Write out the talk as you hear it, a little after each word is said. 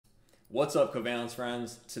What's up, Covalence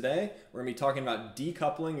friends? Today, we're going to be talking about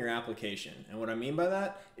decoupling your application. And what I mean by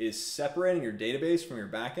that is separating your database from your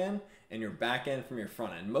backend and your backend from your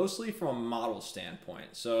frontend, mostly from a model standpoint.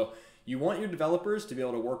 So you want your developers to be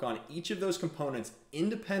able to work on each of those components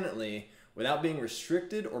independently without being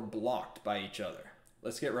restricted or blocked by each other.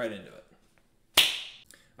 Let's get right into it.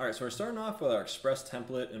 All right, so we're starting off with our Express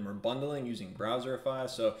template and we're bundling using Browserify.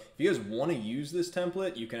 So if you guys want to use this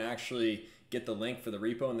template, you can actually get the link for the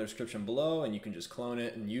repo in the description below and you can just clone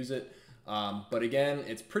it and use it. But again,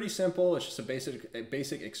 it's pretty simple. It's just a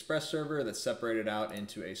basic Express server that's separated out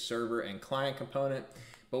into a server and client component.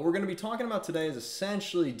 But what we're going to be talking about today is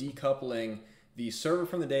essentially decoupling the server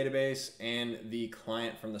from the database and the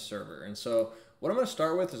client from the server. And so what I'm going to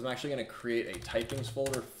start with is I'm actually going to create a typings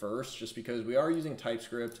folder first, just because we are using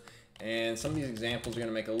TypeScript and some of these examples are going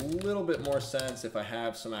to make a little bit more sense if I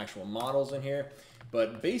have some actual models in here.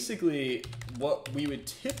 But basically, what we would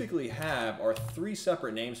typically have are three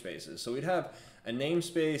separate namespaces. So we'd have a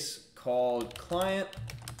namespace called client.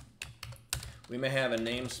 We may have a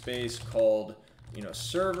namespace called,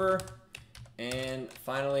 server. And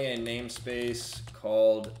finally, a namespace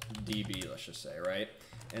called DB, let's just say, right?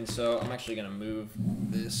 And so I'm actually going to move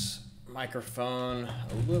this microphone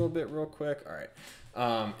a little bit real quick. All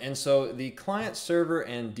right. And so the client, server,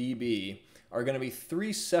 and DB are going to be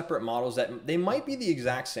three separate models that they might be the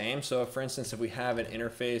exact same. So for instance, if we have an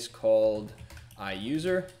interface called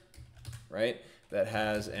iUser, right, that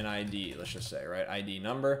has an ID, let's just say, right, ID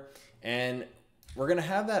number, and we're going to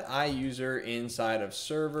have that iUser inside of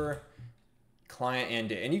server,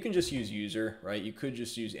 client, and you can just use user, right? You could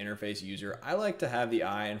just use interface user. I like to have the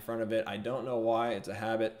I in front of it. I don't know why, it's a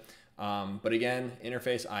habit. But again,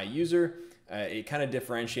 interface iUser. It kind of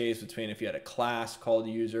differentiates between if you had a class called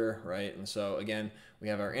user, right? And so again, we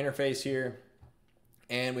have our interface here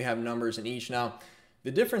and we have numbers in each. Now,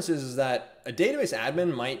 the difference is that a database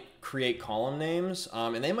admin might create column names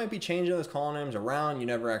and they might be changing those column names around. You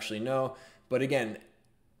never actually know. But again,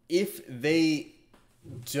 if they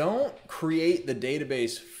don't create the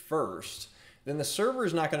database first, then the server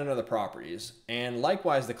is not going to know the properties. And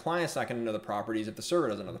likewise, the client's not going to know the properties if the server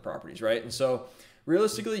doesn't know the properties, right? And so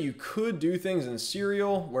realistically, you could do things in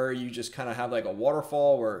serial where you just kind of have like a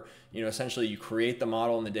waterfall where, essentially you create the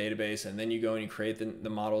model in the database and then you go and you create the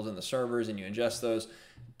models in the servers and you ingest those.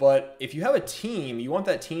 But if you have a team, you want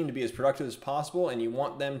that team to be as productive as possible and you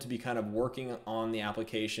want them to be kind of working on the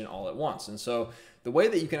application all at once. And so the way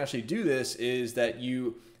that you can actually do this is that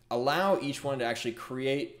you allow each one to actually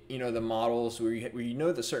create, the models where you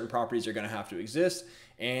know that certain properties are going to have to exist,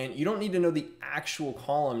 and you don't need to know the actual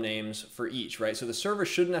column names for each, right? So the server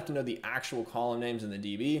shouldn't have to know the actual column names in the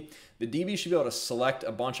DB. The DB should be able to select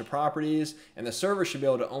a bunch of properties, and the server should be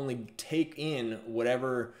able to only take in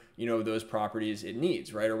whatever, those properties it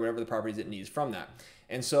needs, right? Or whatever the properties it needs from that.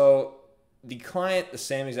 And so the client, the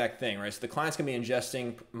same exact thing, right? So the client's gonna be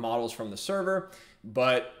ingesting models from the server,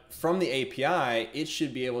 but from the API, it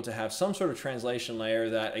should be able to have some sort of translation layer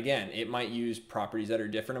that, again, it might use properties that are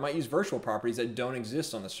different. It might use virtual properties that don't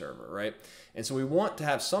exist on the server, right? And so we want to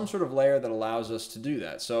have some sort of layer that allows us to do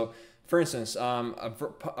that. So for instance,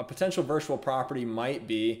 a potential virtual property might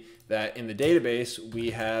be that in the database,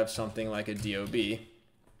 we have something like a DOB,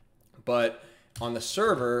 but on the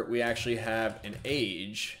server, we actually have an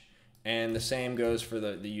age. And the same goes for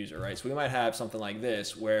the user, right? So we might have something like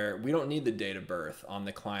this where we don't need the date of birth on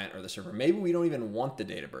the client or the server. Maybe we don't even want the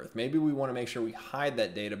date of birth. Maybe we want to make sure we hide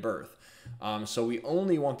that date of birth. So we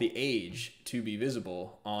only want the age to be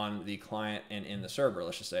visible on the client and in the server,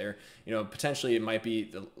 let's just say. Or, potentially it might be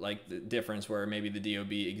the difference where maybe the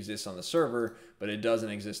DOB exists on the server, but it doesn't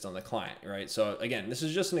exist on the client, right? So again, this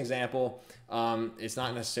is just an example. It's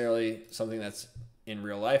not necessarily something that's in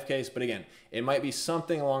real life case, but again, it might be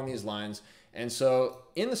something along these lines. And so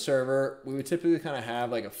in the server, we would typically kind of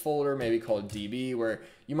have like a folder maybe called DB where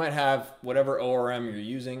you might have whatever ORM you're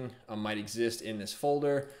using might exist in this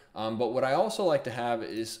folder. But what I also like to have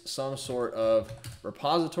is some sort of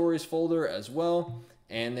repositories folder as well.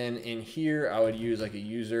 And then in here, I would use like a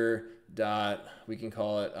user dot, we can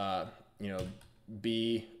call it,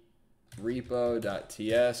 b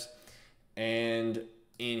repo.ts. And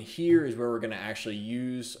in here is where we're going to actually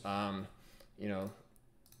use,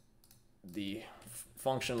 the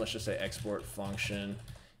function, let's just say export function,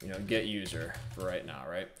 get user for right now,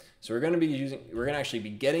 right? So we're going to actually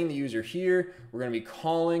be getting the user here. We're going to be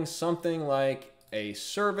calling something like a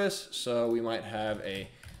service. So we might have a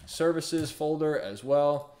services folder as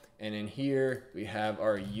well. And in here we have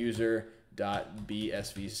our user.bsvc.ts,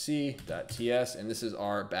 and this is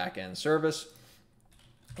our backend service.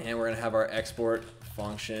 And we're going to have our export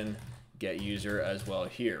function get user as well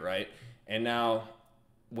here, right? And now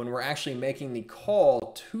when we're actually making the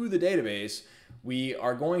call to the database, we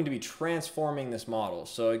are going to be transforming this model.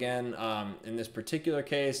 So again, in this particular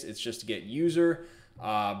case, it's just to get user.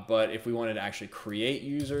 But if we wanted to actually create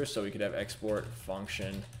user, so we could have export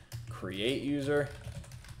function create user,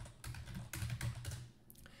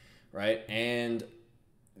 right? And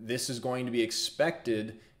this is going to be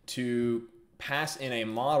expected to pass in a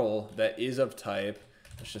model that is of type,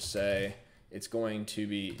 let's just say it's going to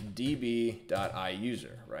be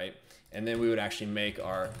db.iUser, right? And then we would actually make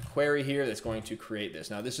our query here that's going to create this.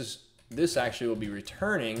 Now this actually will be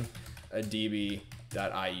returning a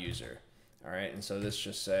db.iUser. All right, and so this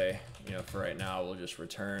just say, you know, for right now, we'll just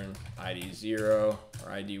return ID 0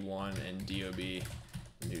 or ID 1 and DOB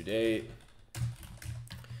new date.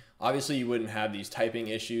 Obviously, you wouldn't have these typing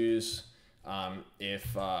issues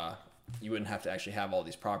if you wouldn't have to actually have all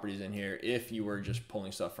these properties in here if you were just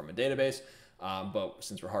pulling stuff from a database. But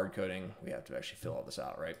since we're hard coding, we have to actually fill all this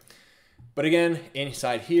out, right? But again,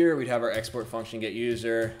 inside here, we'd have our export function get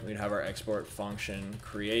user, we'd have our export function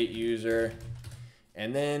create user,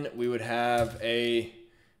 and then we would have a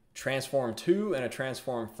transform to and a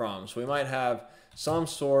transform from. So we might have some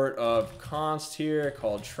sort of const here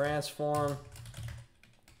called transform,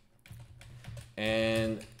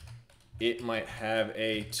 and it might have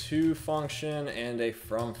a to function and a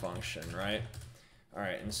from function, right? All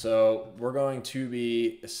right, and so we're going to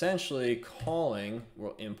be essentially calling,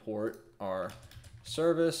 we'll import our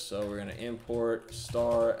service. So we're gonna import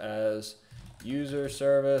star as user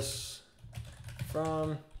service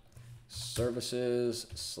from services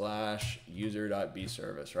 /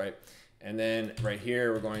 user.bService, right? And then right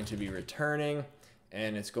here, we're going to be returning,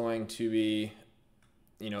 and it's going to be,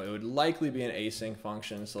 you know, it would likely be an async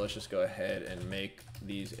function. So let's just go ahead and make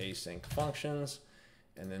these async functions,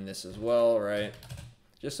 and then this as well, right?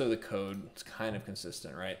 Just so the code is kind of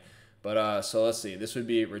consistent, right? But so let's see, this would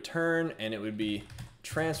be return, and it would be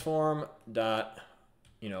transform dot,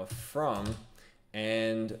 you know, from,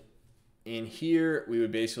 and in here we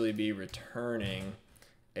would basically be returning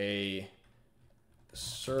a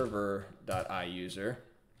server.iUser,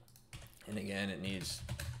 and again, it needs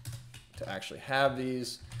to actually have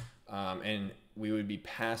these, and we would be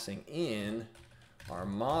passing in our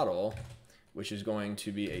model, which is going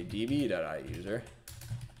to be a db.iUser.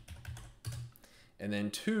 And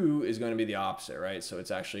then to is going to be the opposite, right? So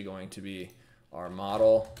it's actually going to be our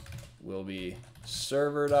model will be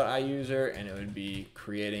server.iUser, and it would be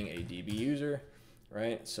creating a db user,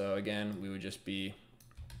 right? So again, we would just be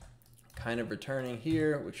kind of returning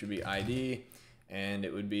here, which would be ID, and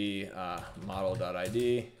it would be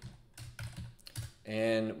model.id,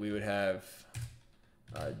 and we would have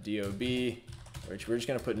DOB, which we're just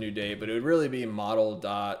going to put new date, but it would really be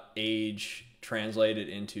model.age translated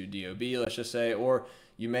into DOB, let's just say, or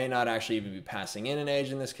you may not actually even be passing in an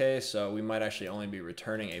age in this case, so we might actually only be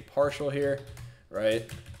returning a partial here, right?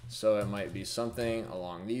 So it might be something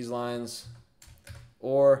along these lines,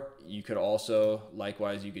 or you could also,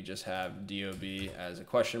 likewise, you could just have DOB as a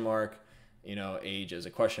question mark, you know, age as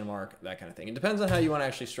a question mark, that kind of thing. It depends on how you want to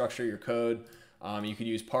actually structure your code. You could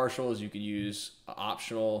use partials, you could use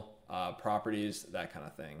optional properties, that kind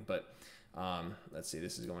of thing. But let's see,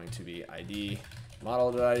 this is going to be ID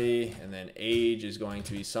model.id, and then age is going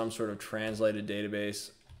to be some sort of translated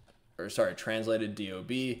database, or sorry, translated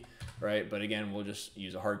DOB, right? But again, we'll just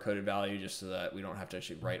use a hard-coded value just so that we don't have to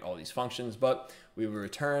actually write all these functions. But we would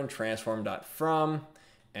return transform.from,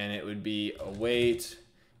 and it would be await,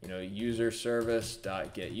 you know, user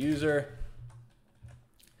service.get user,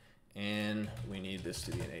 and we need this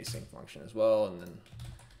to be an async function as well, and then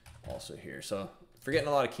also here. So forgetting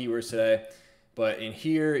a lot of keywords today, but in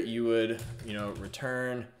here you would, you know,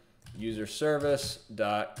 return user service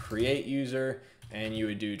dot create user, and you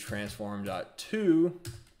would do transform dot to,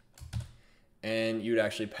 and you'd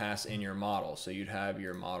actually pass in your model. So you'd have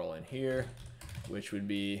your model in here, which would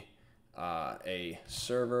be a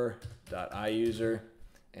server dot iUser,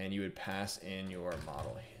 and you would pass in your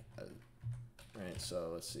model. Right,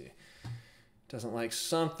 so let's see. It doesn't like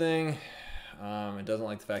something. It doesn't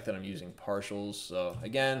like the fact that I'm using partials. So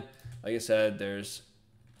again, like I said, there's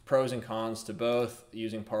pros and cons to both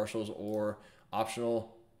using partials or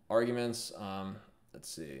optional arguments. Let's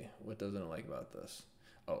see, what doesn't it like about this?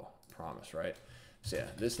 Oh, promise, right? So yeah,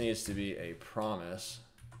 this needs to be a promise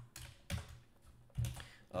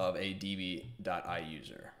of a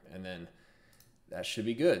db.iUser, and then that should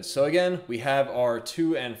be good. So again, we have our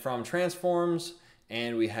to and from transforms,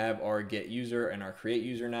 and we have our get user and our create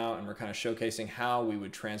user now, and we're kind of showcasing how we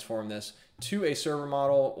would transform this to a server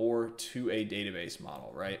model or to a database model,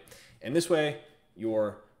 right? And this way,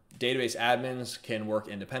 your database admins can work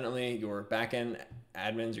independently. Your backend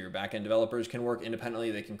admins or your backend developers can work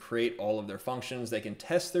independently. They can create all of their functions. They can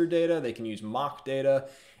test their data. They can use mock data,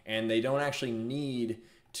 and they don't actually need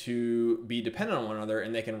to be dependent on one another,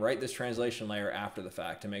 and they can write this translation layer after the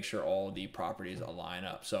fact to make sure all the properties align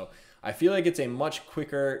up. So I feel like it's a much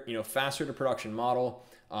quicker, faster to production model.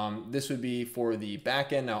 This would be for the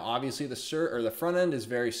back end. Now, obviously the front end is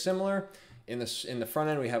very similar. In the front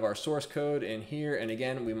end, we have our source code in here, and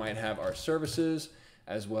again, we might have our services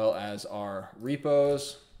as well as our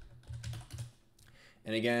repos.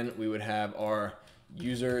 And again, we would have our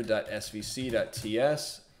user.svc.ts,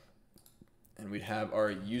 and we'd have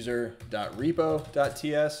our user.repo.ts.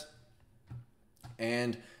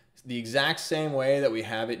 And the exact same way that we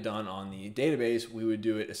have it done on the database, we would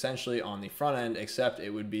do it essentially on the front end, except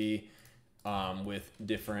it would be with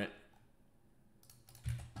different,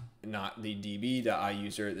 not the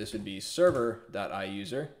db.iuser. This would be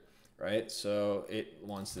server.iuser, right? So it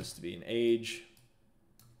wants this to be an age,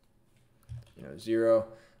 0.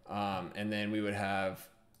 And then we would have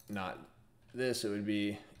not this, it would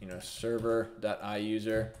be,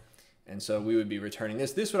 server.iuser. And so we would be returning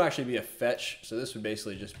this. This would actually be a fetch. So this would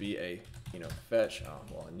basically just be a, fetch. Oh,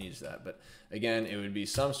 well, it needs that. But again, it would be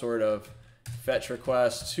some sort of fetch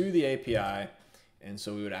request to the API. And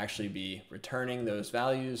so we would actually be returning those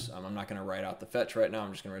values. I'm not going to write out the fetch right now.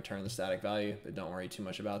 I'm just going to return the static value, but don't worry too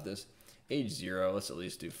much about this. Age 0, let's at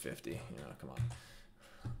least do 50. Come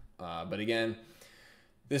on. But again,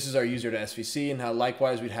 this is our user.svc. Now,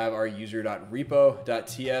 likewise, we'd have our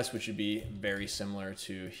user.repo.ts, which would be very similar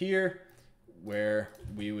to here, where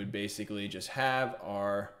we would basically just have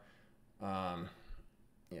our,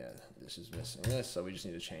 this is missing this, so we just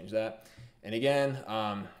need to change that. And again,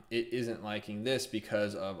 it isn't liking this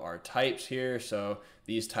because of our types here. So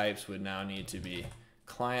these types would now need to be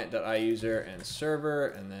client.iuser and server,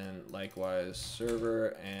 and then likewise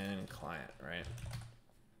server and client, right?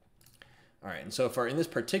 All right, and so in this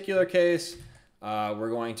particular case, we're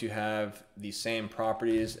going to have the same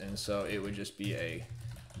properties, and so it would just be a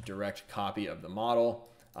direct copy of the model.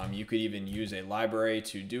 You could even use a library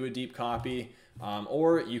to do a deep copy,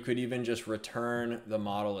 or you could even just return the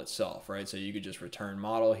model itself, right? So you could just return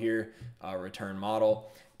model here, return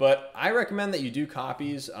model. But I recommend that you do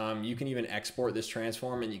copies. You can even export this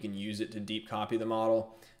transform, and you can use it to deep copy the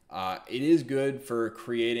model. It is good for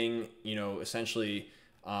creating, essentially,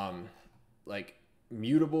 like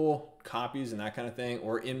mutable copies and that kind of thing,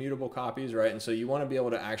 or immutable copies, right? And so you want to be able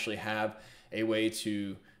to actually have a way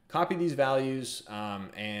to copy these values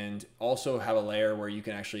and also have a layer where you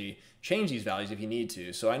can actually change these values if you need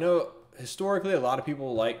to. So I know historically a lot of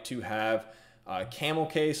people like to have a camel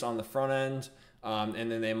case on the front end,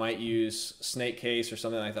 and then they might use snake case or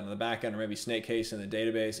something like that on the back end, or maybe snake case in the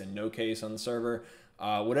database and no case on the server.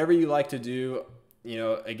 Whatever you like to do,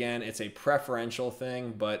 again, it's a preferential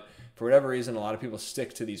thing, but for whatever reason, a lot of people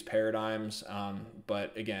stick to these paradigms.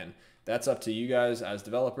 But again, that's up to you guys as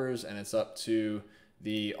developers, and it's up to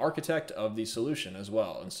the architect of the solution as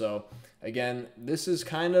well. And so again, this is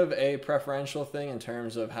kind of a preferential thing in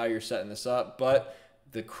terms of how you're setting this up, but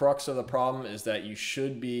the crux of the problem is that you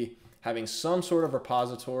should be having some sort of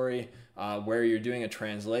repository where you're doing a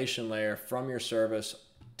translation layer from your service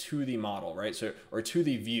to the model, right? So, or to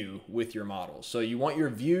the view with your models. So you want your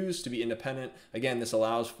views to be independent. Again, this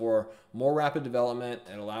allows for more rapid development.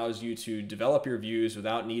 It allows you to develop your views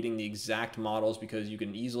without needing the exact models, because you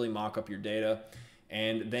can easily mock up your data,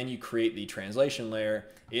 and then you create the translation layer.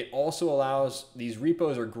 It also allows, these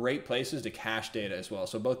repos are great places to cache data as well.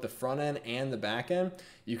 So both the front end and the back end,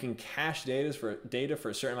 you can cache data for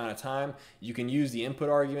a certain amount of time. You can use the input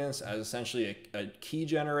arguments as essentially a key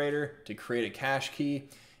generator to create a cache key.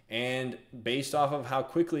 And based off of how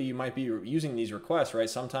quickly you might be using these requests, right?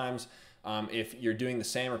 Sometimes if you're doing the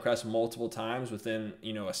same request multiple times within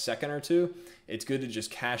a second or two, it's good to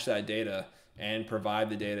just cache that data and provide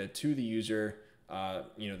the data to the user,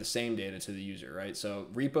 the same data to the user, right? So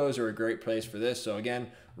repos are a great place for this. So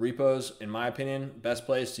again, repos, in my opinion, best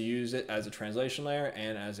place to use it as a translation layer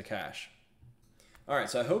and as a cache. All right,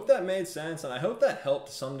 so I hope that made sense, and I hope that helped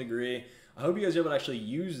to some degree. I hope you guys are able to actually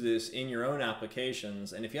use this in your own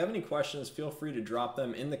applications. And if you have any questions, feel free to drop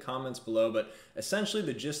them in the comments below. But essentially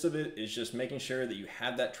the gist of it is just making sure that you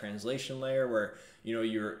have that translation layer where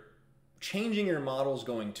you're changing your models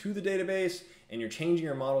going to the database, and you're changing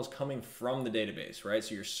your models coming from the database, right?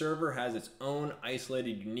 So your server has its own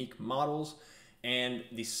isolated, unique models. And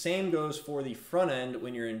the same goes for the front end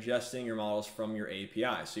when you're ingesting your models from your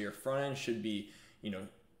API. So your front end should be,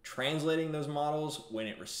 translating those models when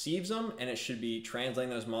it receives them, and it should be translating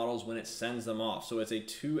those models when it sends them off. So it's a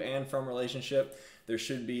to and from relationship. there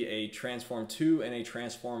should be a transform to and a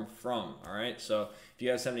transform from. All right, so if you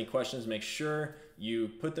guys have any questions, make sure you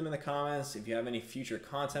put them in the comments. If you have any future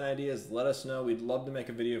content ideas, let us know. We'd love to make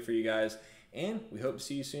a video for you guys, and we hope to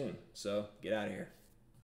see you soon. So get out of here.